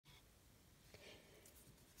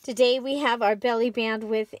Today we have our belly band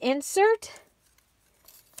with insert.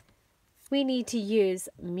 We need to use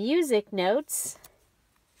music notes,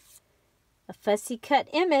 a fussy cut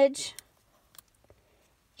image,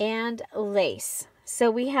 and lace. So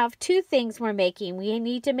we have two things we're making. We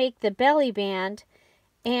need to make the belly band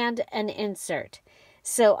and an insert.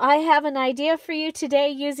 So I have an idea for you today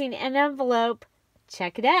using an envelope.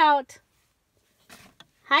 Check it out.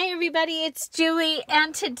 Hi everybody, it's Julie,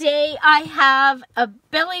 and today I have a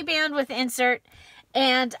belly band with insert,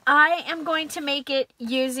 and I am going to make it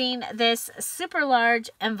using this super large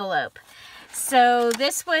envelope. So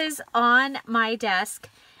this was on my desk,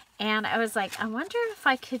 and I was like, I wonder if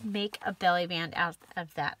I could make a belly band out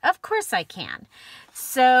of that. Of course I can.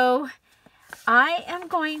 So I am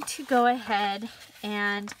going to go ahead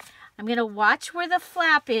and I'm going to watch where the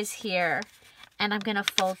flap is here, and I'm going to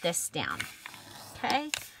fold this down.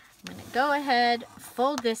 Okay, I'm going to go ahead,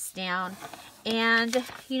 fold this down, and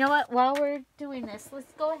you know what, while we're doing this,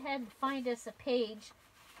 let's go ahead and find us a page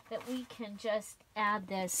that we can just add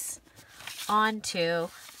this onto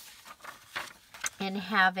and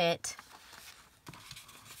have it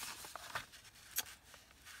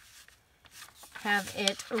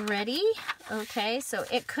ready. Okay, so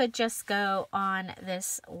it could just go on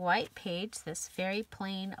this white page, this very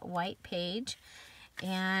plain white page,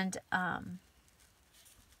 and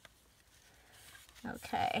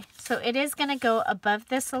okay, so it is going to go above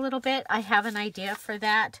this a little bit. I have an idea for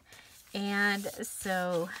that, and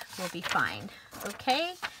so we'll be fine.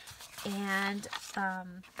 Okay, and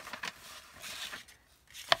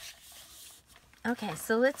okay,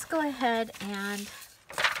 so let's go ahead and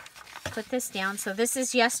put this down. So this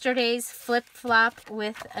is yesterday's flip-flop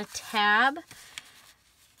with a tab,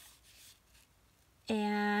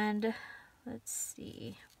 and let's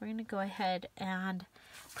see, we're going to go ahead and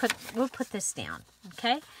we'll put this down.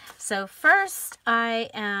 Okay, so first I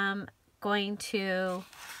am going to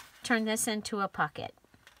turn this into a pocket.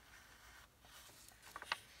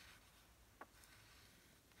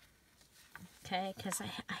 Okay, because I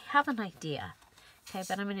have an idea. Okay,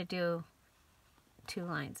 but I'm going to do 2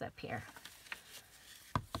 lines up here.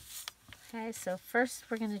 Okay, so first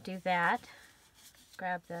we're going to do that.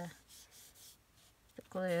 Grab the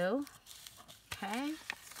glue. Okay.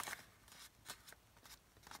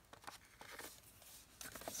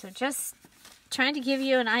 So just trying to give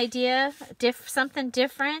you an idea, something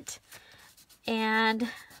different. And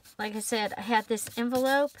like I said, I had this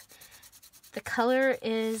envelope. The color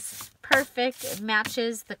is perfect. It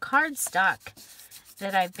matches the cardstock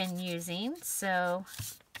that I've been using. So,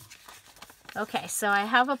 okay, so I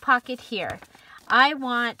have a pocket here. I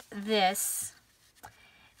want this,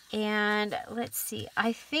 and let's see,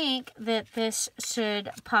 I think that this should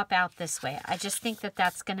pop out this way. I just think that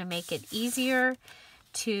that's going to make it easier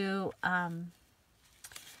to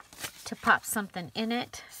pop something in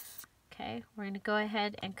it. Okay, we're going to go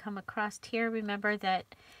ahead and come across here. Remember that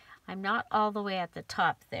I'm not all the way at the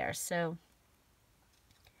top there, so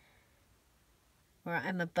where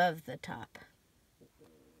I'm above the top.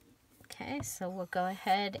 Okay, so we'll go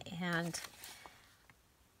ahead and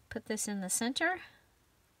put this in the center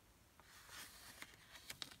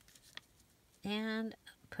and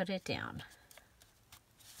put it down.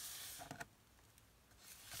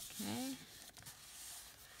 Okay.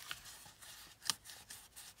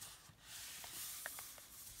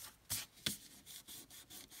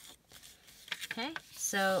 Okay,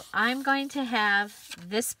 so I'm going to have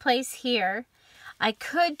this place here. I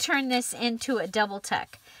could turn this into a double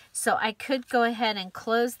tuck. So I could go ahead and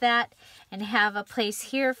close that and have a place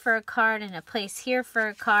here for a card and a place here for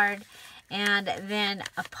a card, and then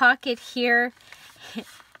a pocket here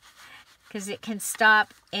because it can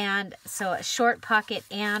stop, and so a short pocket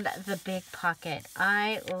and the big pocket.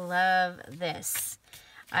 I love this.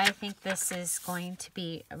 I think this is going to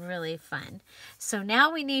be really fun. So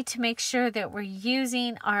now we need to make sure that we're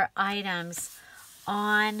using our items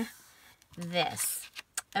on this.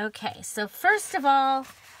 Okay, so first of all,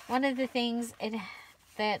 one of the things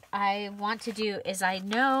that I want to do is I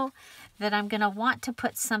know that I'm going to want to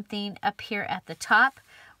put something up here at the top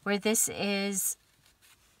where this is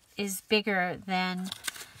bigger than,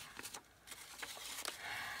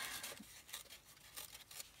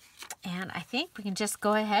 and I think we can just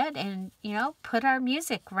go ahead and, you know, put our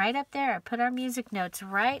music right up there. Put our music notes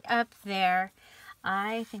right up there.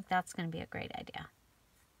 I think that's going to be a great idea.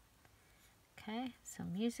 Okay, so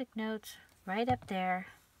music notes right up there.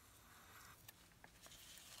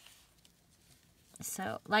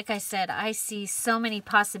 So, like I said, I see so many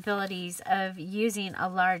possibilities of using a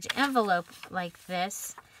large envelope like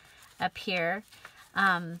this up here.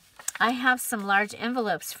 I have some large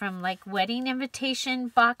envelopes from like wedding invitation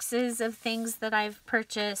boxes of things that I've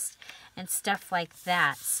purchased and stuff like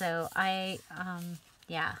that. So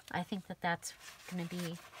yeah, I think that that's going to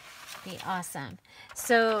be awesome.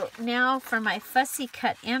 So now for my fussy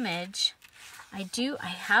cut image, I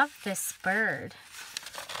have this bird.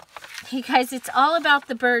 You guys, it's all about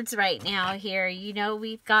the birds right now here. You know,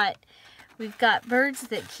 we've got birds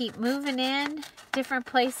that keep moving in different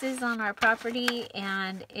places on our property,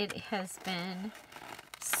 and it has been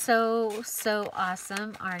so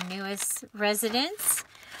awesome. Our newest residents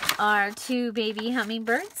are 2 baby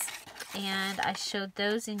hummingbirds, and I showed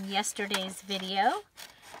those in yesterday's video.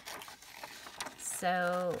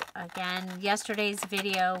 So again, yesterday's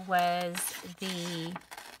video was the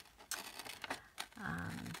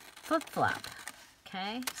flip-flop.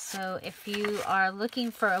 Okay, so if you are looking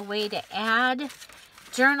for a way to add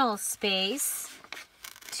journal space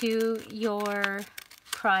to your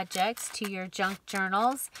projects, to your junk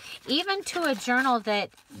journals, even to a journal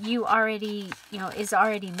that you already, is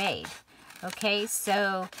already made. Okay,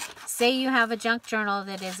 so say you have a junk journal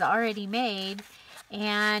that is already made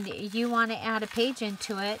and you want to add a page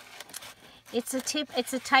into it. It's a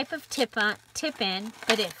type of tip in,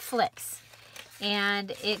 but it flips.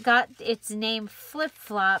 And it got its name Flip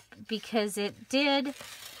Flop because it did,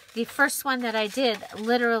 the first one that I did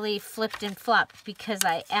literally flipped and flopped because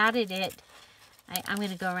I added it. I'm going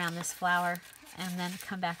to go around this flower and then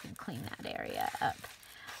come back and clean that area up.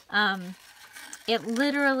 It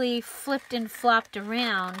literally flipped and flopped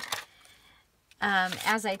around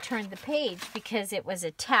as I turned the page because it was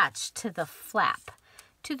attached to the flap,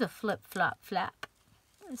 to the flip-flop flap.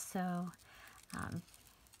 So,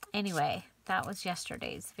 anyway, that was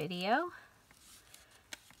yesterday's video.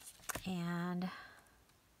 And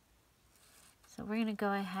so we're going to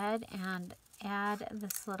go ahead and add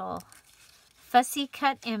this little fussy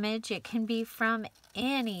cut image. It can be from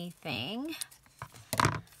anything.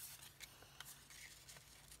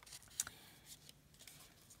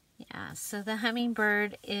 Yeah, so the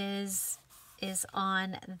hummingbird is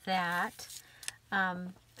on that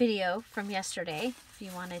video from yesterday, if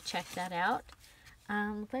you want to check that out.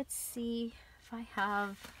 Let's see if I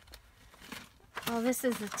have, well, this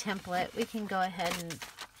is a template. We can go ahead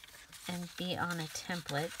and be on a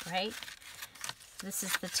template, right? This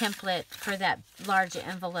is the template for that large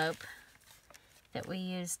envelope that we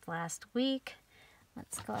used last week.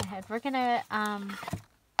 Let's go ahead. We're gonna,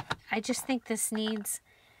 I just think this needs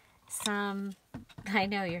some, I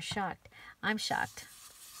know you're shocked. I'm shocked.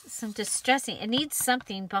 Some distressing. It needs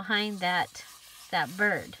something behind that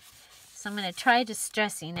bird. So I'm going to try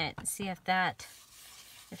distressing it and see if that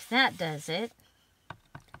does it.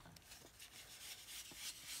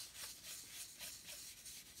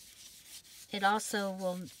 It also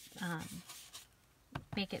will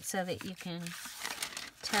make it so that you can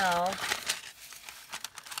tell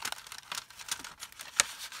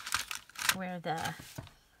where the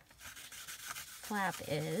flap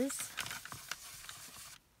is.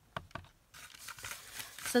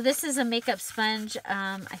 So this is a makeup sponge.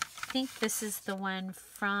 I think this is the one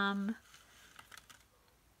from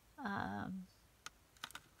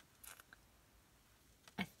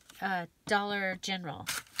Dollar General.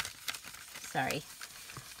 Sorry.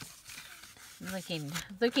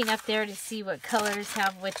 Looking up there to see what colors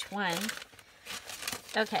have which one.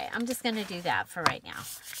 Okay, I'm just going to do that for right now.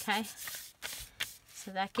 Okay.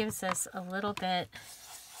 So that gives us a little bit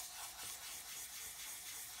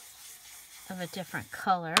of a different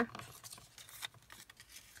color.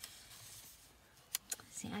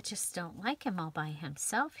 See, I just don't like him all by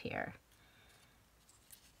himself here.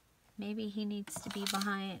 Maybe he needs to be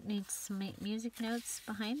behind, needs some music notes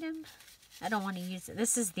behind him. I don't want to use it.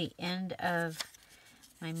 This is the end of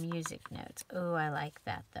my music notes. Oh, I like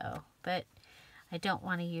that though. But I don't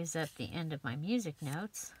want to use up the end of my music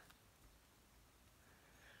notes.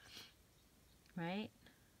 Right?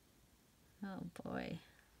 Oh boy.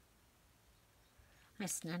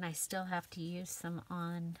 And I still have to use some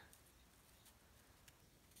on.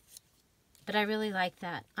 But I really like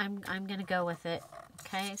that. I'm going to go with it.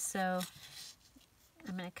 Okay, so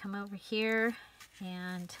I'm going to come over here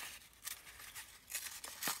and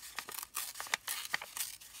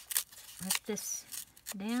let this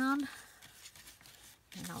down.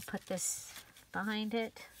 And I'll put this behind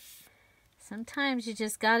it. Sometimes you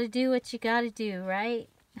just got to do what you got to do, right?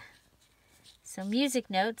 So music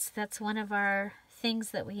notes, that's one of our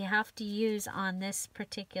things that we have to use on this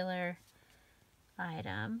particular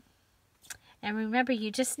item. And remember,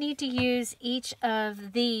 you just need to use each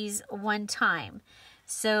of these one time.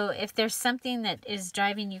 So if there's something that is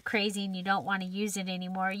driving you crazy and you don't want to use it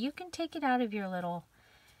anymore, you can take it out of your little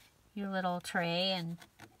tray and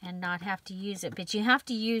not have to use it. But you have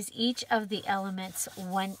to use each of the elements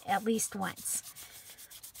at least once.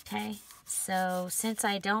 Okay, so since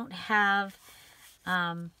I don't have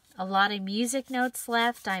a lot of music notes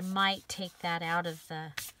left, I might take that out of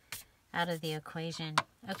the equation.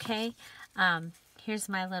 Okay, here's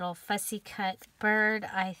my little fussy cut bird.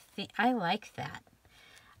 I like that.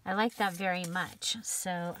 I like that very much.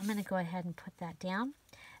 So I'm going to go ahead and put that down.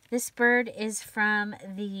 This bird is from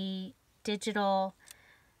the digital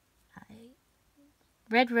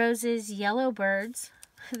Red Roses, Yellow Birds.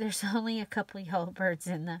 There's only a couple yellow birds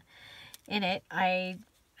in it.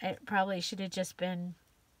 It probably should have just been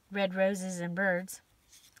Red Roses and Birds.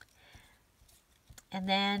 And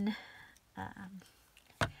then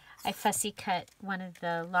I fussy cut one of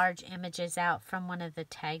the large images out from one of the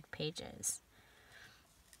tag pages.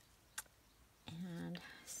 And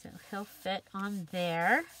so he'll fit on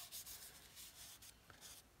there.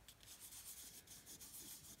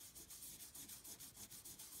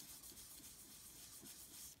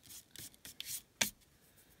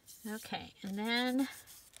 Okay, and then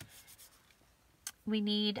we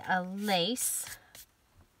need a lace.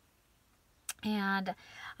 And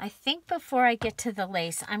I think before I get to the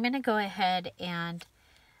lace, I'm going to go ahead and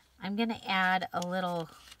I'm going to add a little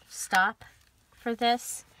stop for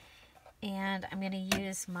this. And I'm going to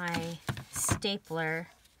use my stapler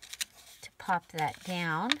to pop that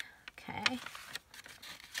down. Okay.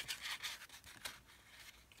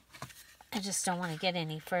 I just don't want to get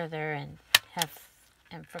any further and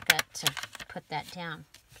forget to put that down.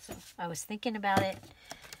 So I was thinking about it.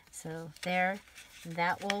 So there,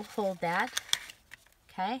 that will hold that.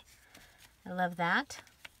 Okay. I love that.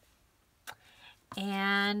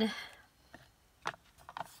 And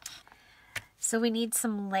so we need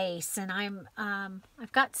some lace, and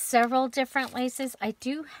I've got several different laces. I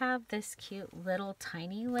do have this cute little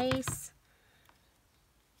tiny lace.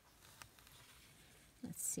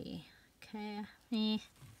 Let's see. Okay.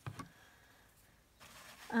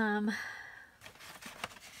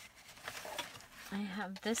 I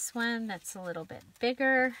have this one that's a little bit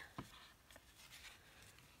bigger.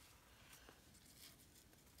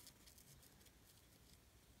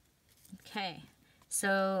 Okay.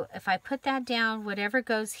 So if I put that down, whatever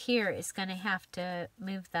goes here is going to have to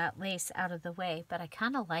move that lace out of the way. But I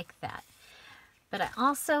kind of like that. But I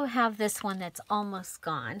also have this one that's almost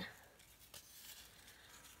gone.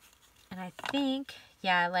 And I think,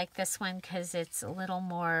 yeah, I like this one because it's a little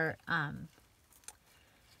more,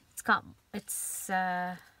 it's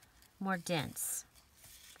more dense.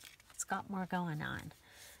 It's got more going on.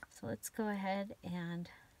 So let's go ahead and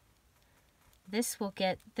this will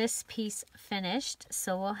get this piece finished.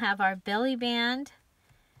 So we'll have our belly band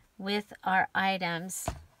with our items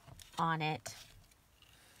on it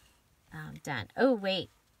done. Oh, wait.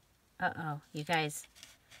 Uh-oh, you guys.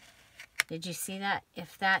 Did you see that?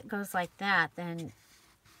 If that goes like that, then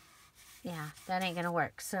yeah, that ain't gonna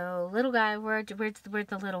work. So little guy, where'd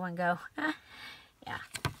the little one go? Yeah.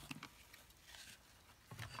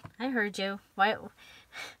 I heard you. Why?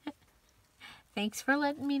 Thanks for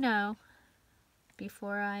letting me know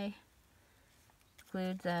before I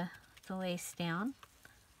glued the lace down.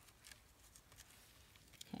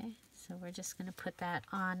 Okay, so we're just going to put that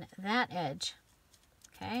on that edge.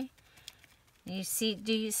 Okay, you see?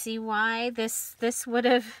 Do you see why this would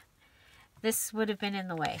have been in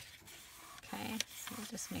the way? Okay, so we'll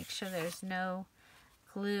just make sure there's no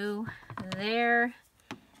glue there,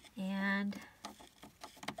 and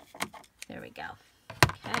there we go.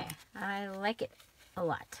 Okay, I like it a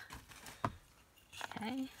lot.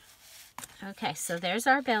 Okay. Okay, so there's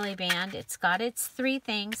our belly band. It's got its three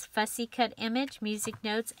things: fussy cut image, music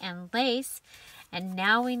notes, and lace. And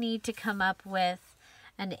now we need to come up with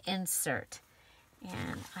an insert.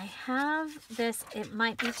 And I have this, it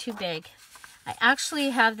might be too big. I actually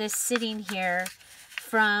have this sitting here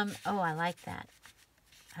from, oh, I like that.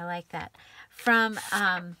 I like that. From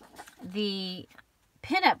the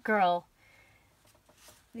Pinup Girl.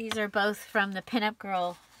 These are both from the Pinup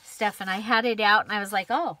Girl stuff, and I had it out and I was like,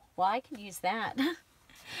 oh, well, I can use that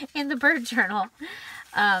in the bird journal,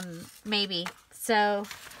 maybe. So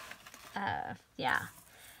yeah,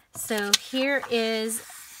 so here is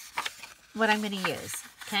what I'm going to use.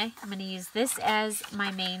 Okay, I'm going to use this as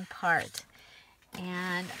my main part,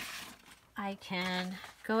 and I can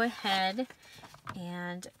go ahead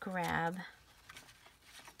and grab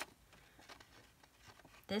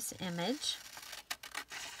this image.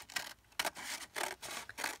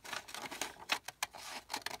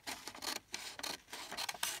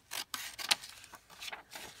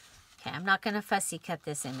 Okay, I'm not going to fussy cut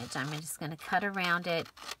this image. I'm just going to cut around it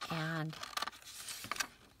and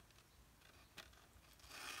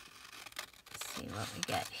see what we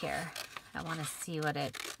get here. I want to see what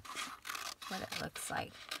it looks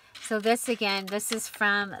like. So this again, this is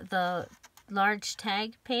from the large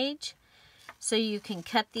tag page. So you can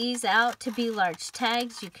cut these out to be large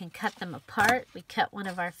tags. You can cut them apart. We cut one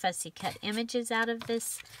of our fussy cut images out of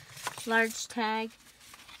this large tag.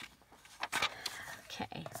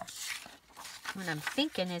 Okay. What I'm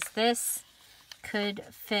thinking is this could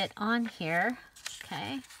fit on here,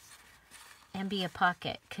 okay, and be a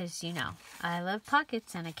pocket, because, you know, I love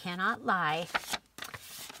pockets and I cannot lie.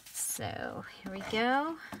 So here we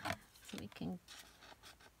go. So we can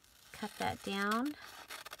cut that down.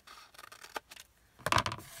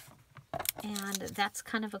 And that's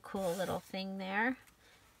kind of a cool little thing there.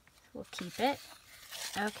 We'll keep it.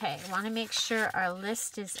 Okay, I want to make sure our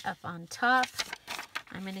list is up on top.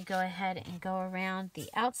 I'm going to go ahead and go around the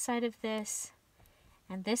outside of this.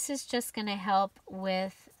 And this is just going to help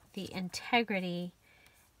with the integrity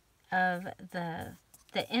of the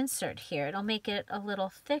insert here. It'll make it a little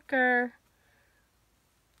thicker.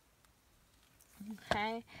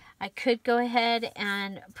 Okay, I could go ahead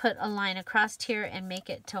and put a line across here and make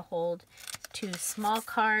it to hold 2 small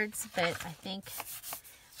cards, but I think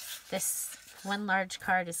this one large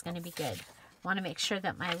card is going to be good. I want to make sure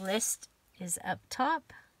that my list is up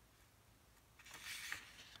top.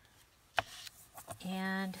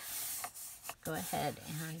 And go ahead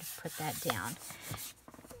and put that down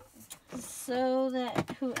so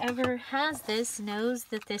that whoever has this knows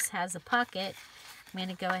that this has a pocket. I'm going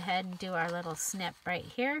to go ahead and do our little snip right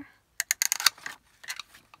here.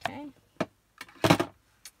 Okay.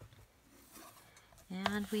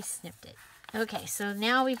 And we snipped it. Okay, so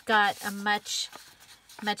now we've got a much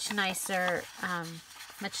nicer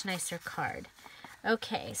card.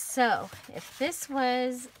 Okay, so if this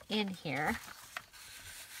was in here,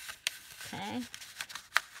 okay,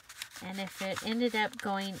 and if it ended up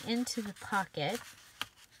going into the pocket,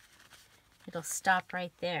 it'll stop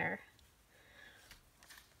right there.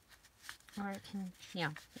 Or it can,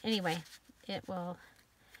 yeah, anyway, it will.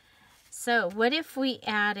 So what if we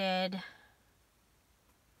added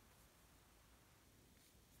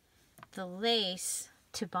the lace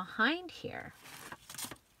to behind here?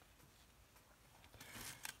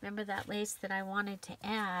 Remember that lace that I wanted to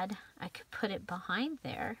add? I could put it behind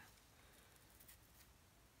there.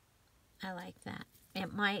 I like that.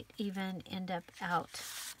 It might even end up out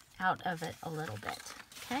of it a little bit.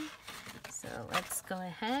 Okay, so let's go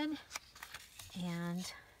ahead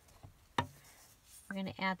and we're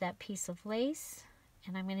going to add that piece of lace,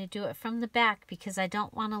 and I'm going to do it from the back because I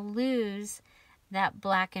don't want to lose that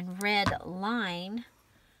black and red line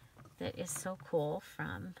that is so cool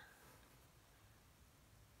from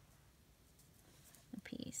the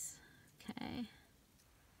piece. Okay,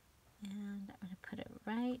 and I'm going to put it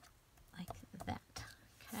right like that.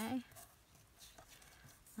 Okay,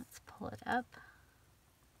 let's pull it up.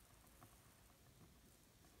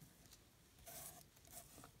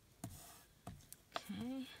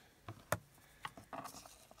 Okay.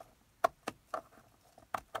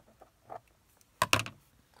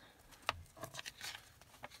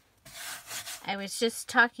 I was just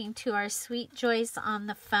talking to our sweet Joyce on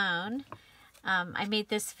the phone. I made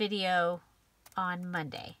this video on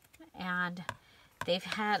Monday, and they've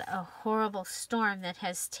had a horrible storm that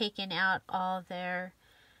has taken out all their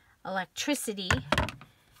electricity,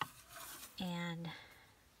 and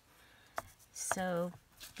so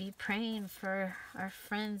be praying for our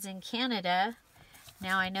friends in Canada.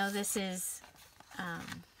 Now I know this is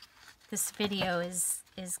this video is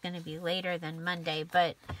going to be later than Monday,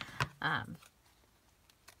 but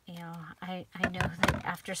you know, I know that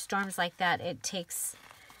after storms like that, it takes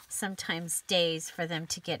sometimes days for them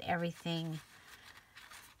to get everything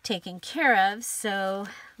taken care of. So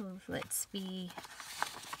let's be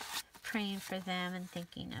praying for them and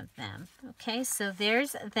thinking of them. Okay, so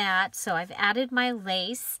there's that. So I've added my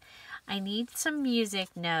lace. I need some music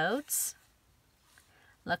notes.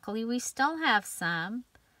 Luckily, we still have some.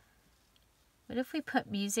 What if we put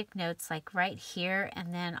music notes like right here,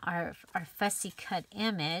 and then our fussy cut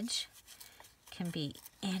image can be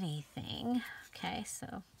anything. Okay,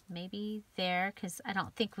 so maybe there, because I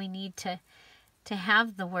don't think we need to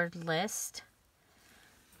have the word list.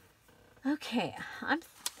 Okay,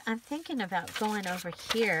 I'm thinking about going over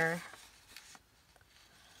here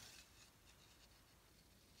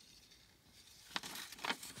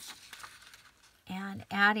and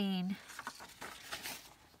adding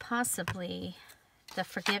possibly the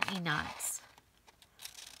forget-me-nots.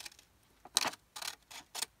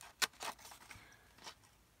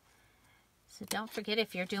 So don't forget,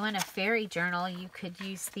 if you're doing a fairy journal, you could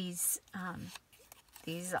use these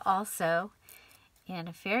also in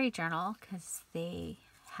a fairy journal, because they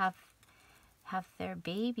have their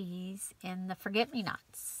babies in the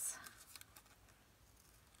forget-me-nots.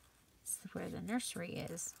 This is where the nursery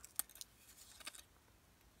is.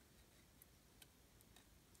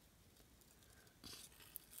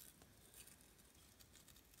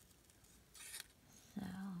 So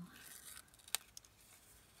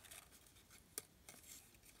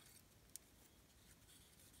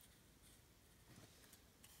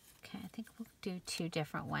okay, I think we'll do two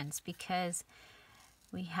different ones, because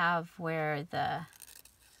we have where the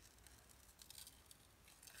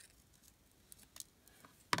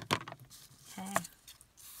okay.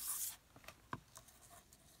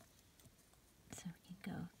 So we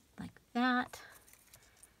can go like that.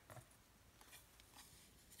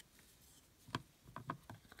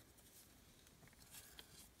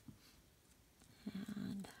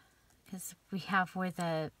 And because we have where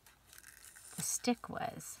the stick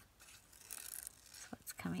was. That's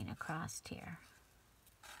what's coming across here.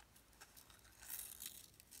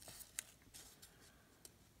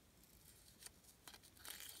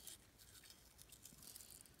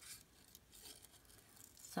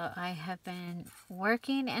 So I have been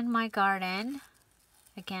working in my garden.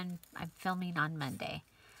 Again, I'm filming on Monday.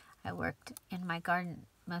 I worked in my garden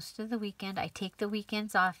most of the weekend. I take the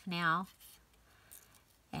weekends off now.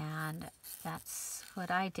 And that's what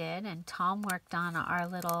I did. And Tom worked on our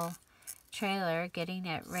little trailer, getting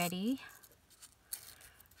it ready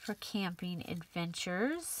for camping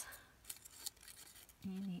adventures.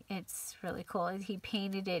 And it's really cool. He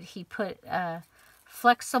painted it. He put a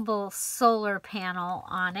flexible solar panel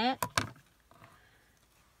on it.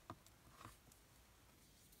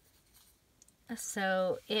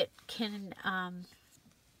 So it can,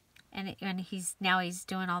 and he's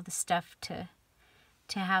doing all the stuff to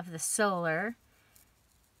have the solar,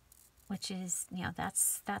 which is, you know,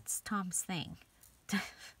 that's Tom's thing.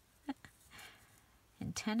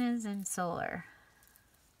 Antennas and solar.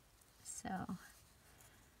 So,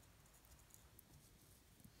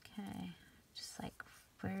 okay, just like,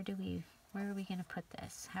 where are we going to put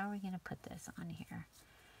this? How are we going to put this on here?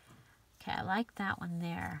 Okay, I like that one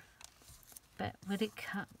there. But would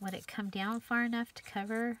it come down far enough to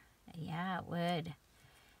cover? Yeah, it would.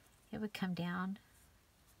 It would come down.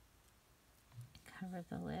 Cover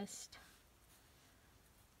the list.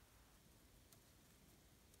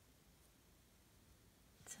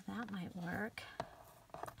 So that might work.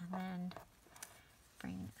 And then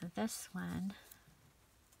bring this one.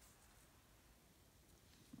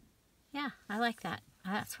 Yeah, I like that.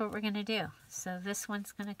 That's what we're going to do. So this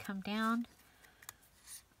one's going to come down.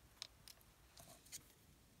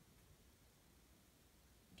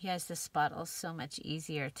 Yes, this bottle's so much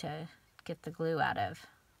easier to get the glue out of.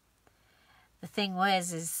 The thing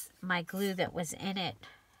is my glue that was in it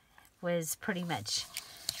was pretty much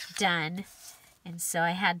done. And so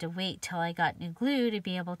I had to wait till I got new glue to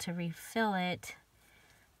be able to refill it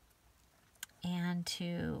and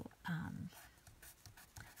to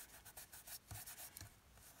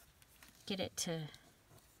get it to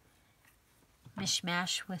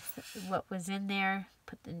mishmash with what was in there.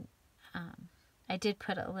 I did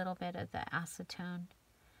put a little bit of the acetone.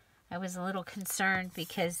 I was a little concerned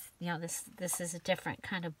because, you know, this is a different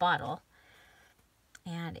kind of bottle,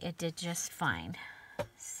 and it did just fine.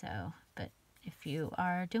 So, but if you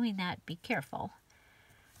are doing that, be careful.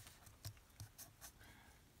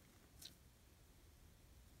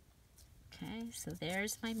 Okay, so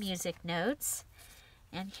there's my music notes,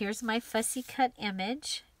 and here's my fussy cut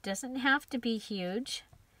image. Doesn't have to be huge.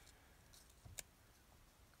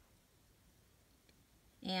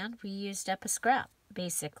 And we used up a scrap,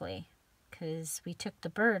 basically, because we took the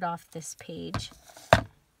bird off this page.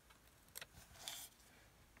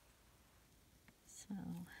 So,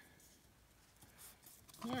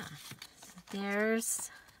 yeah, so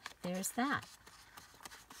there's that.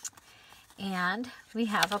 And we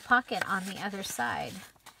have a pocket on the other side.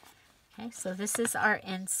 Okay, so this is our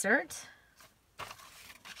insert.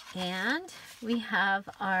 And we have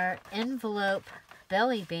our envelope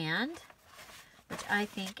belly band, which I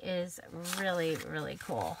think is really, really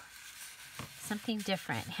cool. Something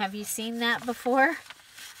different. Have you seen that before?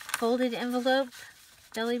 Folded envelope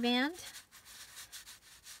belly band.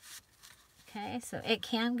 Okay, so it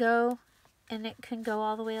can go, and it can go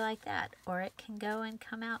all the way like that, or it can go and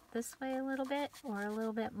come out this way a little bit, or a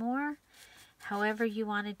little bit more, however you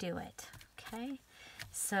want to do it. Okay,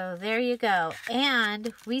 so there you go.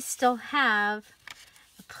 And we still have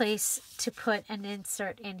place to put an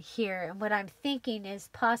insert in here, and what I'm thinking is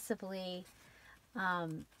possibly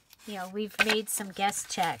you know, we've made some guest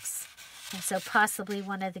checks. And so possibly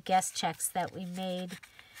one of the guest checks that we made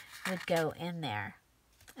would go in there.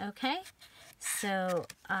 Okay? So,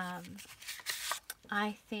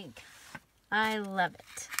 I think I love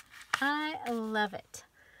it. I love it.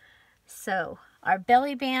 So, our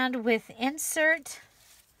belly band with insert.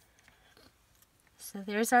 So,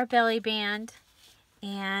 there's our belly band.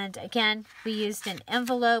 And again, we used an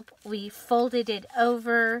envelope. We folded it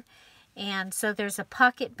over. And so there's a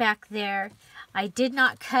pocket back there. I did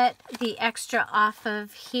not cut the extra off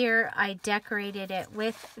of here. I decorated it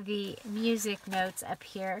with the music notes up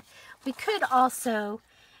here. We could also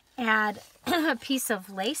add a piece of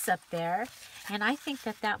lace up there. And I think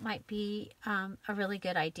that that might be a really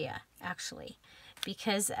good idea, actually,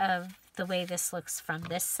 because of the way this looks from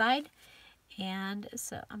this side. And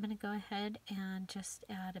so I'm going to go ahead and just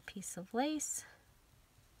add a piece of lace.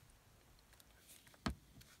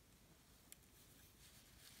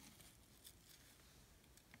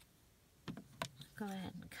 Go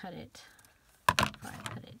ahead and cut it before I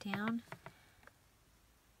put it down.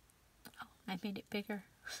 Oh, I made it bigger.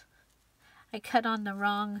 I cut on the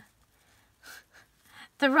wrong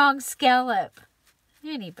scallop.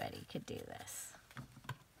 Anybody could do this.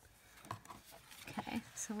 Okay,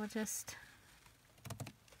 so we'll just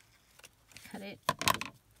cut it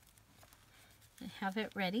and have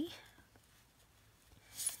it ready.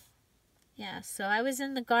 Yeah, so I was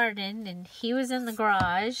in the garden and he was in the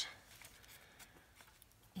garage.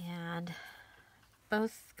 And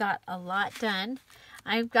both got a lot done.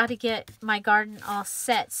 I've got to get my garden all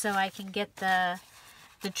set so I can get the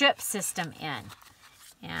drip system in.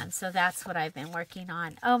 And so that's what I've been working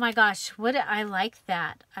on. Oh my gosh, I like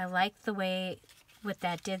that. I like the way what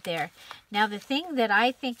that did there. Now the thing that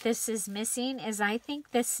I think this is missing is I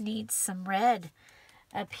think this needs some red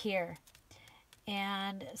up here.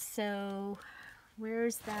 And so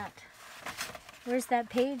where's that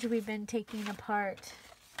page we've been taking apart?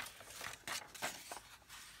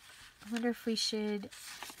 I wonder if we should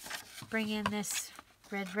bring in this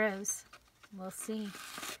red rose. We'll see.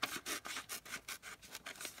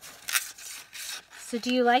 So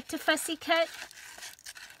do you like to fussy cut?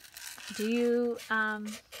 Do you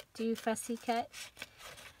fussy cut?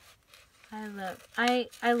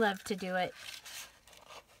 I love to do it.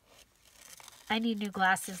 I need new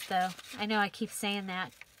glasses though. I know I keep saying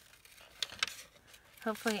that.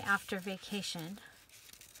 Hopefully after vacation.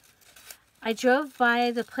 I drove by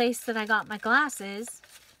the place that I got my glasses,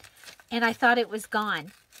 and I thought it was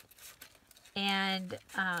gone. And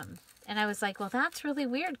I was like, well, that's really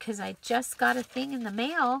weird because I just got a thing in the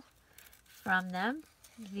mail from them,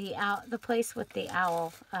 the place with the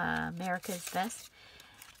owl, America's Best.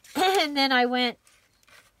 And then I went.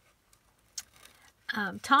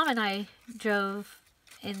 Tom and I drove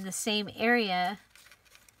in the same area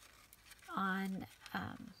on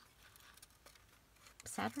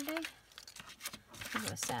Saturday. I think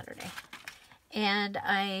it was Saturday. And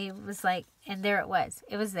I was like, and there it was.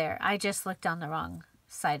 It was there. I just looked on the wrong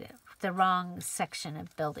side, the wrong section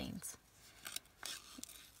of buildings.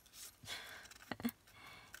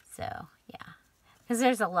 So, yeah. Because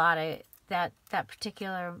there's a lot of, that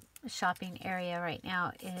particular shopping area right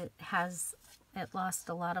now, it lost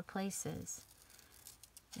a lot of places.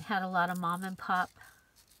 It had a lot of mom and pop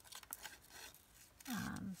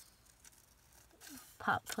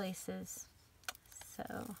places.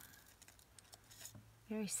 So,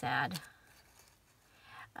 very sad.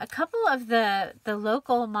 A couple of the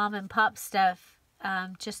local mom and pop stuff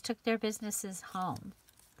just took their businesses home.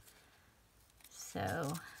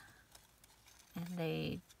 So, and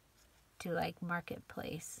they do like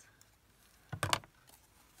marketplace.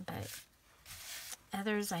 But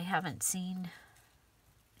others I haven't seen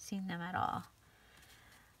them at all.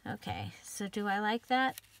 Okay, so do I like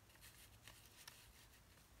that?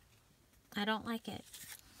 I don't like it.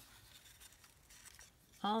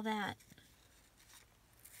 All that.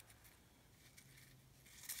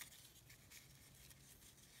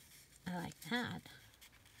 I like that.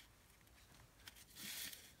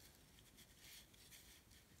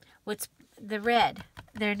 What's the red?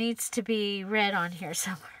 There needs to be red on here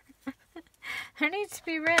somewhere. There needs to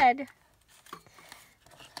be red.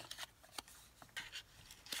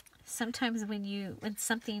 Sometimes when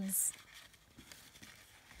something's,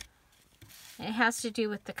 it has to do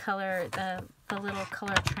with the color, the little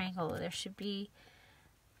color triangle. There should be,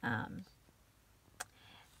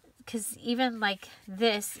 because even like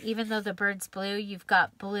this, even though the bird's blue, you've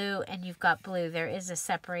got blue and you've got blue. There is a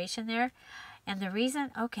separation there. And the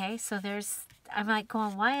reason, okay, so I'm like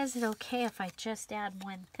going, why is it okay if I just add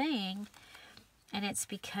one thing? And it's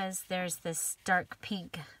because there's this dark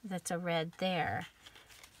pink that's a red there.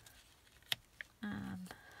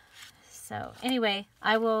 So anyway,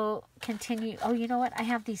 I will continue. Oh, you know what? I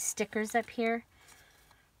have these stickers up here.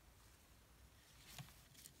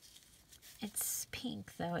 It's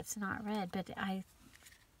pink though. It's not red, but that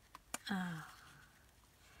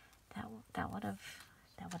would have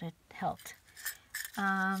helped.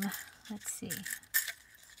 Let's see.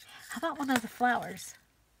 How about one of the flowers?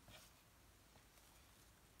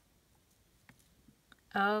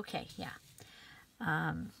 Okay, yeah.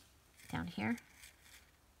 Down here.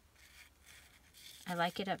 I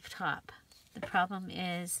like it up top. The problem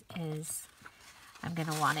is I'm going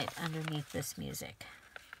to want it underneath this music.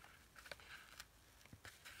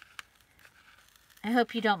 I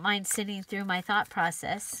hope you don't mind sitting through my thought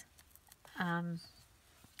process.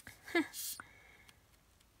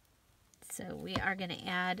 So we are going to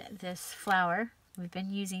add this flower. We've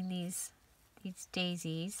been using these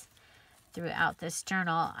daisies throughout this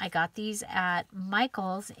journal. I got these at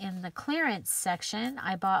Michael's in the clearance section.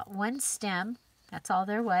 I bought one stem. That's all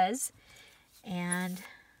there was. And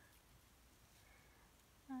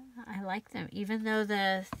I like them. Even though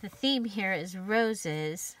the theme here is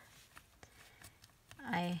roses,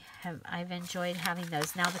 I've enjoyed having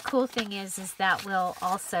those. Now the cool thing is that will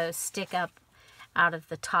also stick up out of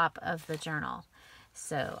the top of the journal.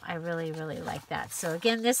 So I really, really like that. So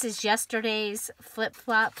again, this is yesterday's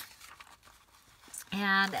flip-flop.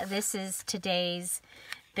 And this is today's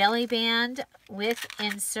Bellyband with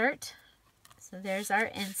insert. So there's our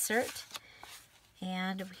insert.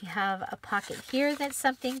 And we have a pocket here that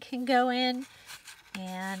something can go in.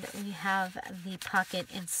 And we have the pocket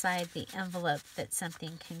inside the envelope that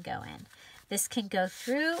something can go in. This can go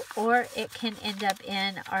through, or it can end up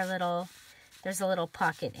in our little, there's a little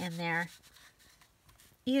pocket in there.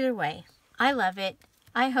 Either way, I love it.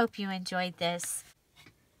 I hope you enjoyed this.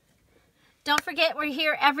 Don't forget, we're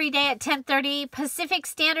here every day at 10:30 Pacific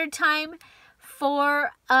Standard Time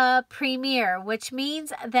for a premiere, which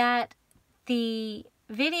means that the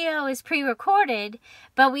video is pre-recorded,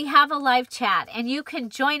 but we have a live chat, and you can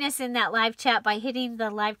join us in that live chat by hitting the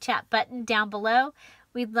live chat button down below.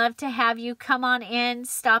 We'd love to have you come on in,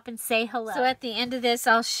 stop and say hello. So at the end of this,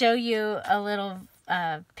 I'll show you a little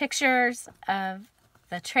pictures of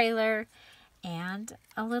the trailer and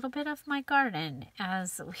a little bit of my garden,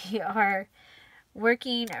 as we are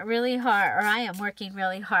working really hard, or I am working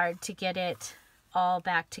really hard to get it all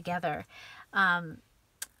back together.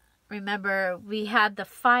 Remember, we had the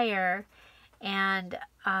fire, and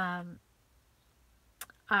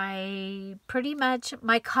I pretty much,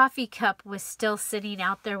 my coffee cup was still sitting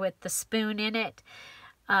out there with the spoon in it.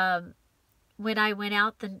 When I went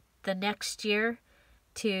out the next year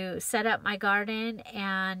to set up my garden,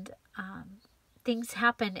 and things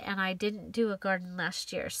happened, and I didn't do a garden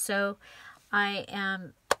last year. So I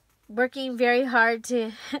am working very hard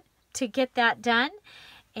to get that done.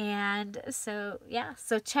 And so, yeah,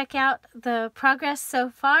 so check out the progress so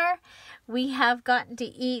far. We have gotten to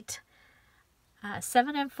eat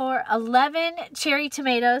 7 and 4, 11 cherry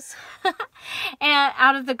tomatoes and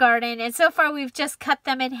out of the garden. And so far we've just cut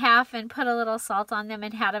them in half and put a little salt on them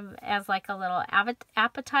and had them as like a little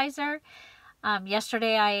appetizer.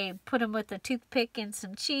 Yesterday I put them with a toothpick and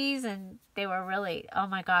some cheese, and they were really, oh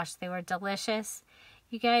my gosh, they were delicious.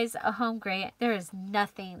 You guys, there is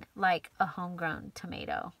nothing like a homegrown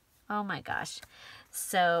tomato. Oh my gosh.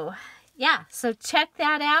 So, yeah, so check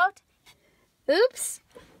that out. Oops,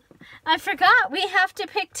 I forgot. We have to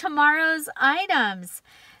pick tomorrow's items.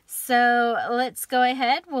 So let's go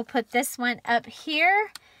ahead. We'll put this one up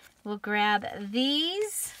here. We'll grab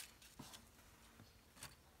these.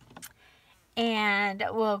 And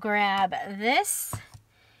we'll grab this.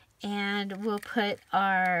 And we'll put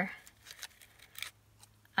our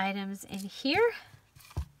items in here,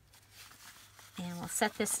 and we'll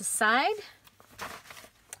set this aside.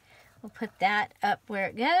 We'll put that up where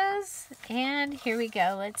it goes, and here we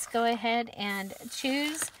go. Let's go ahead and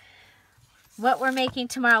choose what we're making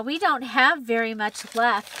tomorrow. We don't have very much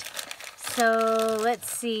left, so let's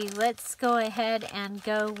see. Let's go ahead and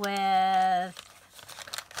go with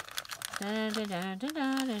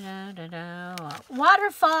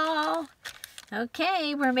waterfall.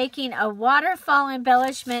 Okay, we're making a waterfall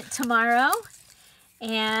embellishment tomorrow.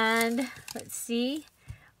 And let's see,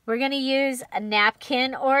 we're going to use a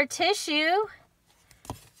napkin or tissue.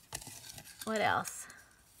 What else?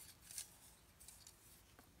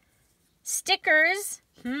 Stickers.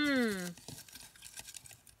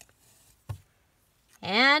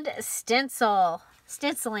 And stenciling.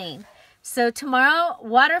 So tomorrow,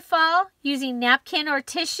 waterfall using napkin or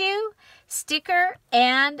tissue, sticker,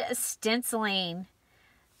 and stenciling.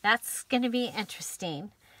 That's going to be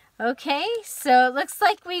interesting. Okay, so it looks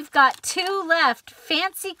like we've got 2 left.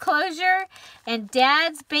 Fancy Closure and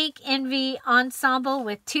Dad's Bank Envy Ensemble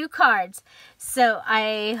with 2 cards. So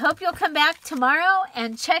I hope you'll come back tomorrow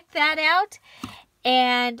and check that out.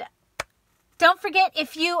 And don't forget,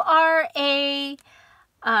 if you are if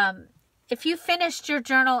you finished your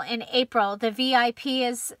journal in April, the VIP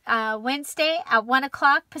is Wednesday at 1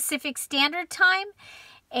 o'clock Pacific Standard Time.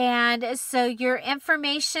 And so your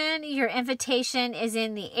information, your invitation is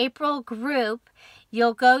in the April group.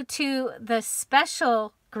 You'll go to the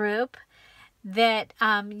special group, that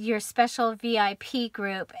your special VIP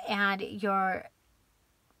group, and your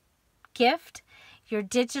gift, your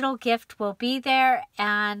digital gift will be there,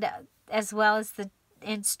 and as well as the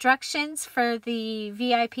instructions for the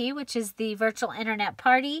VIP, which is the virtual internet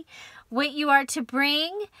party, what you are to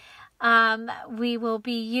bring. We will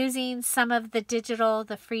be using some of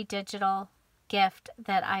the free digital gift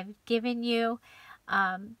that I've given you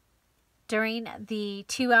during the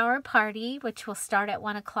 2-hour party, which will start at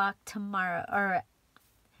 1 o'clock tomorrow, or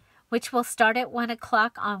which will start at 1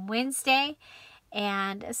 o'clock on Wednesday.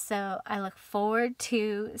 And so I look forward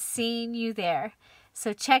to seeing you there.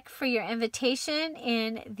 So check for your invitation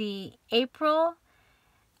in the April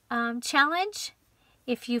challenge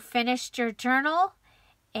if you finished your journal,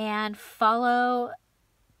 and follow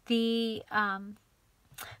the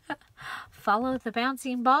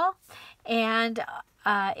bouncing ball. And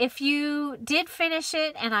if you did finish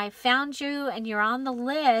it and I found you and you're on the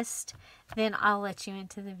list, then I'll let you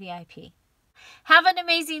into the VIP. Have an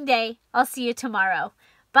amazing day. I'll see you tomorrow.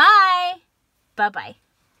 Bye. Bye-bye.